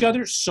lost to each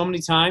other so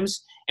many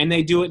times, and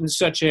they do it in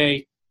such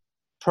a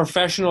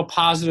professional,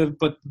 positive,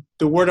 but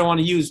the word I want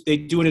to use, they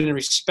do it in a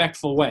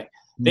respectful way.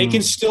 They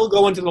can still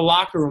go into the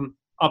locker room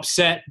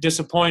upset,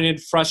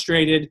 disappointed,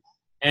 frustrated,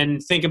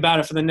 and think about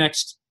it for the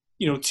next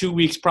 2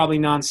 weeks probably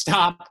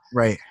nonstop.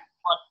 Right.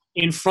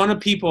 In front of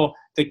people,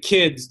 the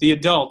kids, the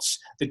adults,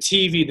 the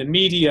TV, the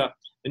media,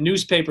 the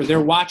newspaper,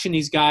 they're watching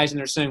these guys and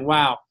they're saying,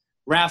 wow,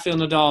 Rafael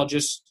Nadal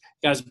just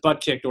got his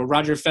butt kicked, or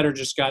Roger Federer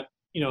just got,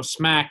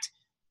 smacked,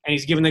 and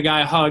he's giving the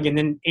guy a hug. And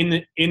then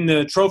in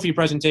the trophy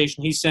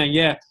presentation, he's saying,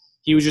 yeah,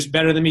 he was just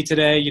better than me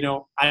today.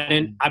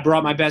 I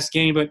brought my best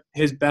game, but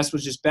his best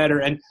was just better.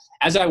 And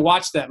as I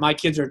watch that, my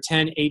kids are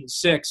 10, 8, and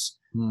 6.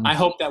 I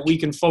hope that we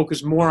can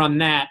focus more on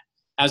that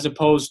as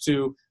opposed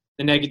to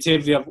the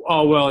negativity of,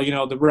 oh, well,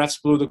 the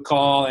refs blew the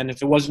call, and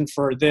if it wasn't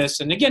for this.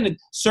 And again,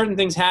 certain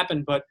things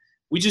happen, but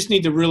we just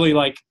need to really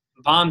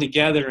bond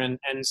together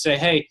and say,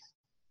 hey,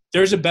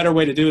 there's a better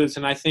way to do this.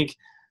 And I think,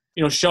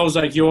 shows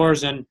like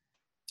yours and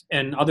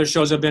other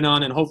shows I've been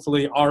on, and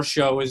hopefully our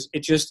show,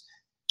 it just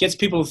gets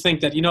people to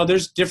think that,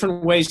 there's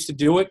different ways to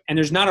do it, and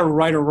there's not a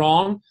right or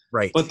wrong.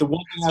 Right. But the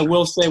one thing I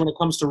will say when it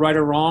comes to right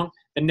or wrong,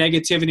 the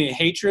negativity and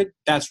hatred,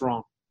 that's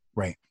wrong.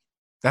 Right.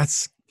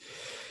 That's –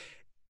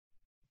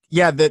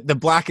 yeah, the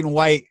black and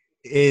white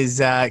is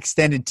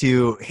extended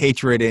to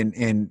hatred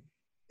and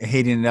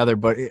hating another,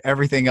 but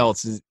everything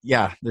else is,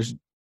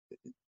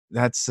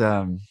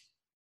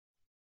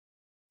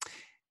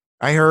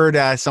 I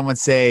heard someone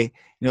say,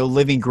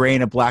 living gray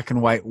in a black and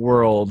white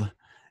world,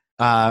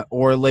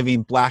 or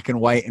living black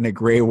and white in a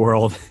gray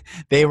world.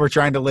 They were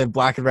trying to live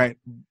black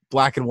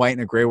and white in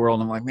a gray world.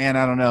 And I'm like, man,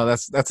 I don't know.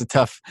 That's a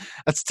tough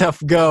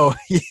go,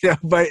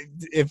 but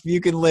if you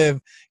can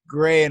live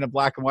gray in a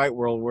black and white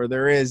world where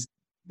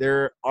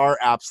there are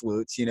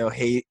absolutes,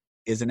 hate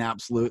is an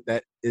absolute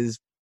that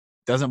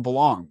doesn't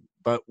belong,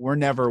 but we're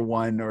never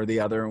one or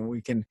the other. And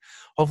we can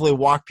hopefully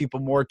walk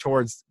people more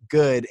towards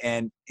good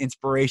and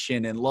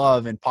inspiration and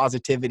love and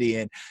positivity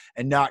and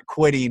not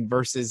quitting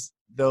versus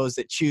those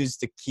that choose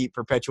to keep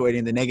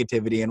perpetuating the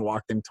negativity and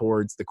walk them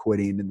towards the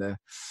quitting and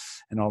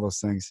all those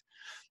things.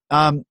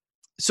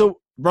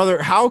 So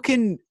brother, how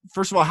can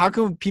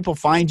people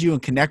find you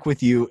and connect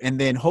with you? And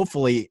then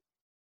hopefully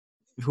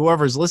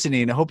whoever's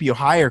listening, I hope you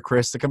hire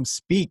Chris to come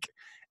speak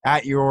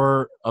at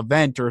your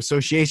event or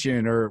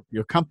association or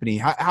your company.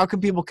 How can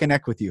people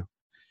connect with you?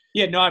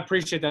 Yeah, no, I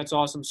appreciate that. That's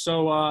awesome.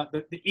 So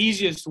the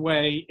easiest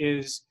way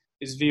is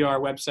via our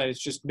website. It's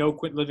just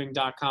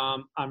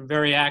noquitliving.com. I'm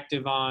very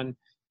active on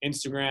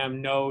Instagram,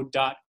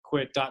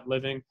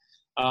 no.quit.living.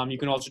 You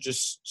can also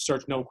just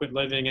search No Quit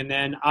Living. And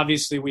then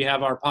obviously we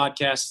have our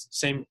podcast,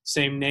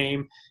 same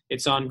name.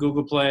 It's on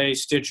Google Play,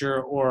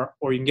 Stitcher, or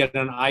you can get it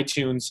on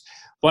iTunes.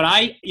 But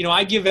I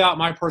give out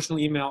my personal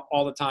email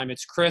all the time.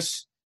 It's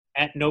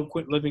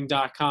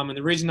chris@noquitliving.com. And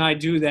the reason I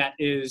do that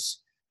is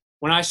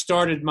when I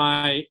started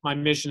my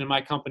mission in my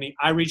company,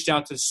 I reached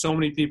out to so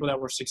many people that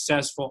were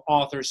successful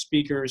authors,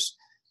 speakers,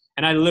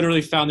 and I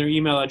literally found their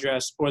email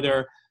address or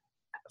their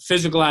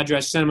physical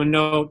address, sent them a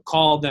note,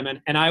 called them.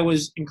 And I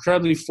was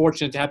incredibly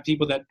fortunate to have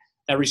people that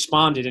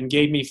responded and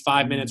gave me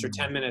 5 minutes or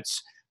 10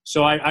 minutes.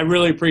 So I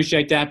really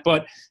appreciate that.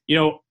 But,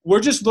 we're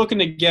just looking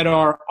to get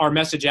our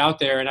message out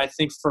there. And I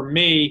think for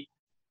me,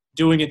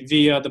 doing it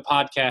via the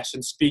podcast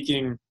and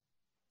speaking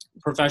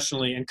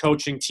professionally and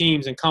coaching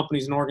teams and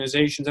companies and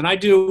organizations. And I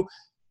do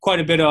quite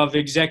a bit of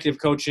executive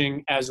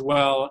coaching as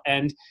well.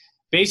 And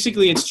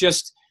basically it's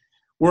just,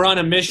 we're on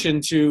a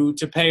mission to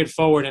pay it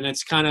forward. And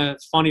it's kind of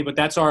funny, but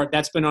that's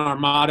been our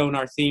motto and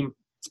our theme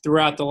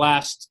throughout the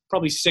last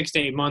probably 6 to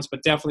 8 months,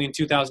 but definitely in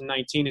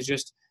 2019 is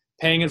just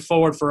paying it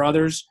forward for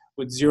others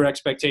with zero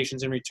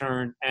expectations in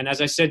return. And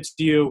as I said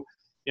to you,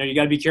 you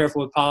got to be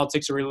careful with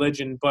politics or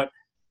religion, but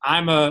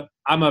I'm a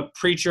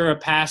preacher, a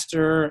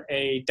pastor,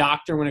 a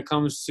doctor when it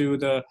comes to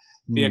the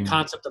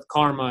concept of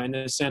karma, in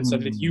the sense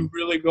of if you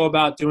really go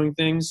about doing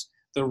things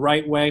the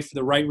right way for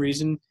the right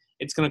reason,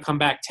 it's going to come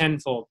back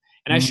tenfold.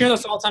 And I share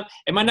this all the time.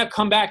 It might not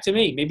come back to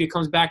me. Maybe it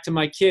comes back to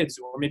my kids,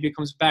 or maybe it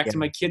comes back to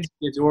my kids'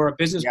 kids or a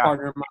business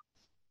partner of mine.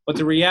 But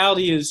the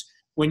reality is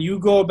when you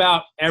go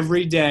about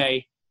every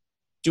day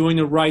doing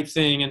the right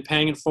thing and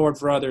paying it forward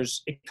for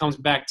others, it comes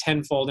back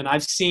tenfold. And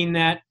I've seen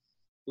that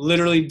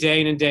literally day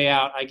in and day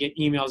out. I get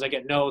emails, I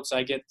get notes,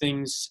 I get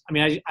things. I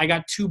mean, I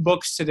got 2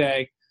 books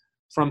today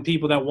from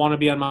people that want to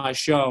be on my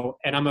show,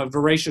 and I'm a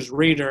voracious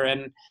reader,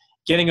 and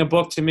getting a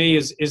book to me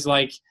is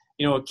like,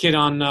 a kid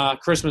on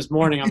Christmas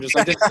morning. I'm just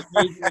like, this is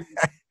amazing.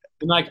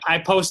 And like, I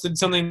posted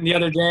something the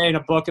other day in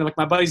a book, and like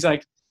my buddy's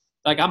like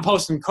I'm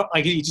posting,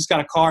 like he just got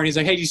a car, and he's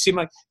like, hey, do you see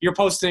you're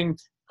posting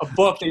a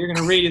book that you're going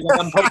to read? He's like,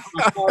 I'm posting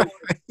my car. I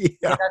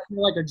feel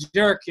like a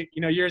jerk.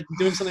 You're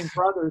doing something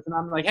for others, and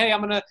I'm like, hey,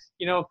 I'm going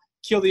to,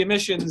 kill the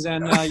emissions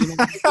and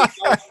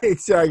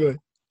exactly.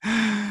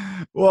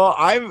 Well,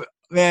 I'm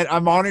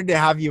honored to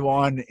have you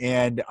on,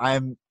 and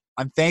I'm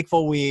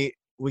thankful we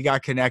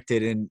got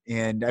connected,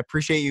 and I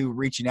appreciate you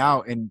reaching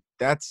out. And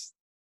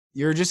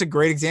you're just a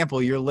great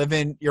example. You're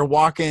living, you're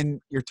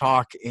walking your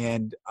talk,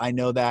 and I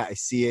know that, I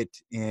see it.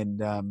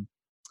 And I'm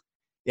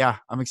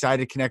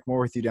excited to connect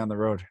more with you down the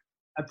road.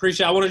 I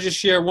appreciate it. I want to just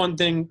share one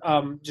thing,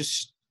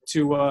 just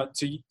to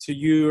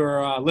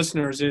your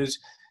listeners, is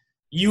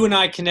you and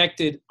I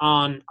connected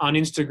on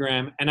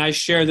Instagram, and I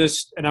share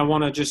this, and I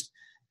want to just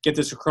get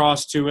this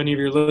across to any of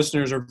your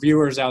listeners or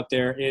viewers out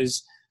there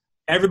is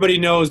everybody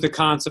knows the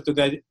concept of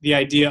the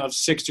idea of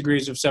 6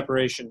 degrees of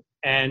separation.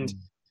 And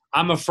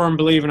I'm a firm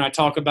believer, and I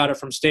talk about it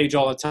from stage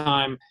all the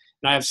time,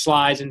 and I have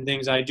slides and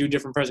things I do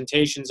different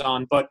presentations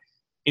on. But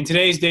in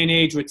today's day and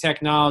age with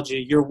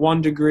technology, you're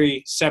 1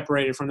 degree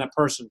separated from that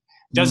person.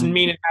 Doesn't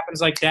mean it happens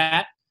like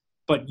that,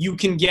 but you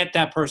can get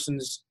that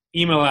person's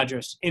email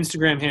address,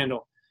 Instagram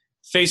handle,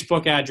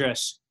 Facebook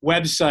address,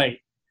 website,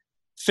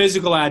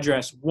 physical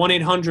address,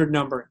 1-800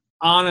 number,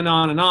 on and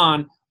on and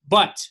on.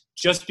 But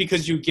just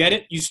because you get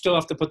it, you still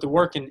have to put the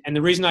work in. And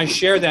the reason I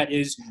share that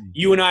is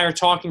you and I are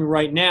talking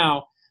right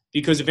now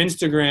because of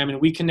Instagram,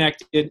 and we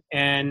connected.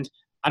 And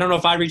I don't know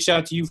if I reached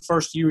out to you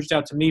first, you reached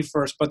out to me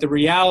first, but the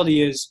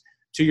reality is,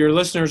 to your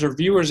listeners or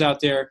viewers out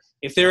there,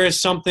 if there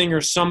is something or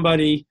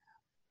somebody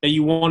that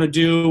you want to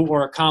do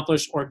or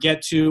accomplish or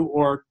get to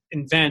or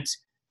invent,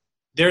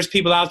 there's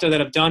people out there that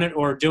have done it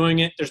or are doing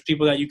it. There's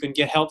people that you can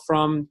get help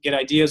from, get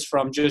ideas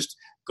from. Just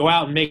go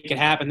out and make it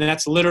happen. And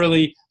that's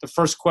literally the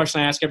first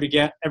question I ask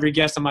every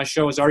guest on my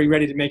show is, are you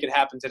ready to make it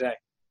happen today?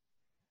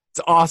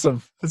 It's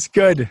awesome. That's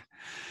good.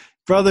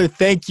 Brother,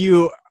 thank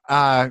you.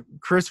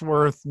 Chris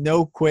Wirth,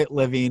 No Quit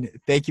Living.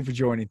 Thank you for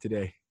joining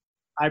today.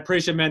 I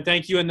appreciate it, man.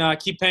 Thank you. And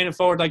keep paying it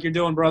forward like you're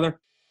doing, brother.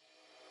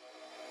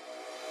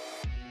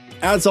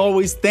 As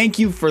always, thank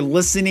you for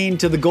listening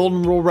to the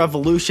Golden Rule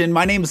Revolution.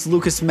 My name is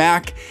Lucas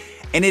Mack,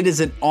 and it is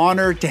an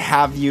honor to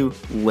have you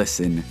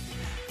listen.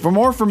 For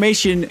more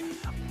information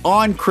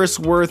on Chris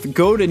Wirth,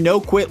 go to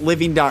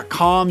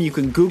noquitliving.com. You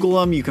can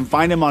Google him. You can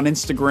find him on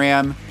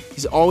Instagram.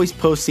 He's always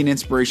posting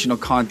inspirational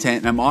content,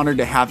 and I'm honored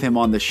to have him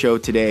on the show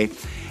today.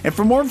 And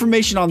for more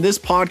information on this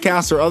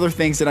podcast or other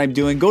things that I'm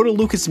doing, go to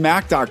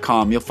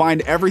lucasmack.com. You'll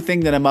find everything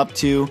that I'm up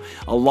to.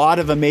 A lot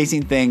of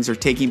amazing things are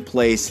taking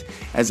place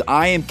as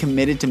I am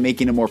committed to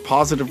making a more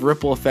positive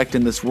ripple effect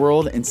in this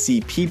world and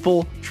see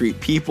people treat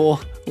people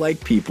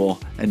like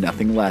people and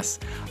nothing less.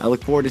 I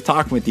look forward to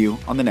talking with you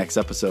on the next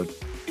episode.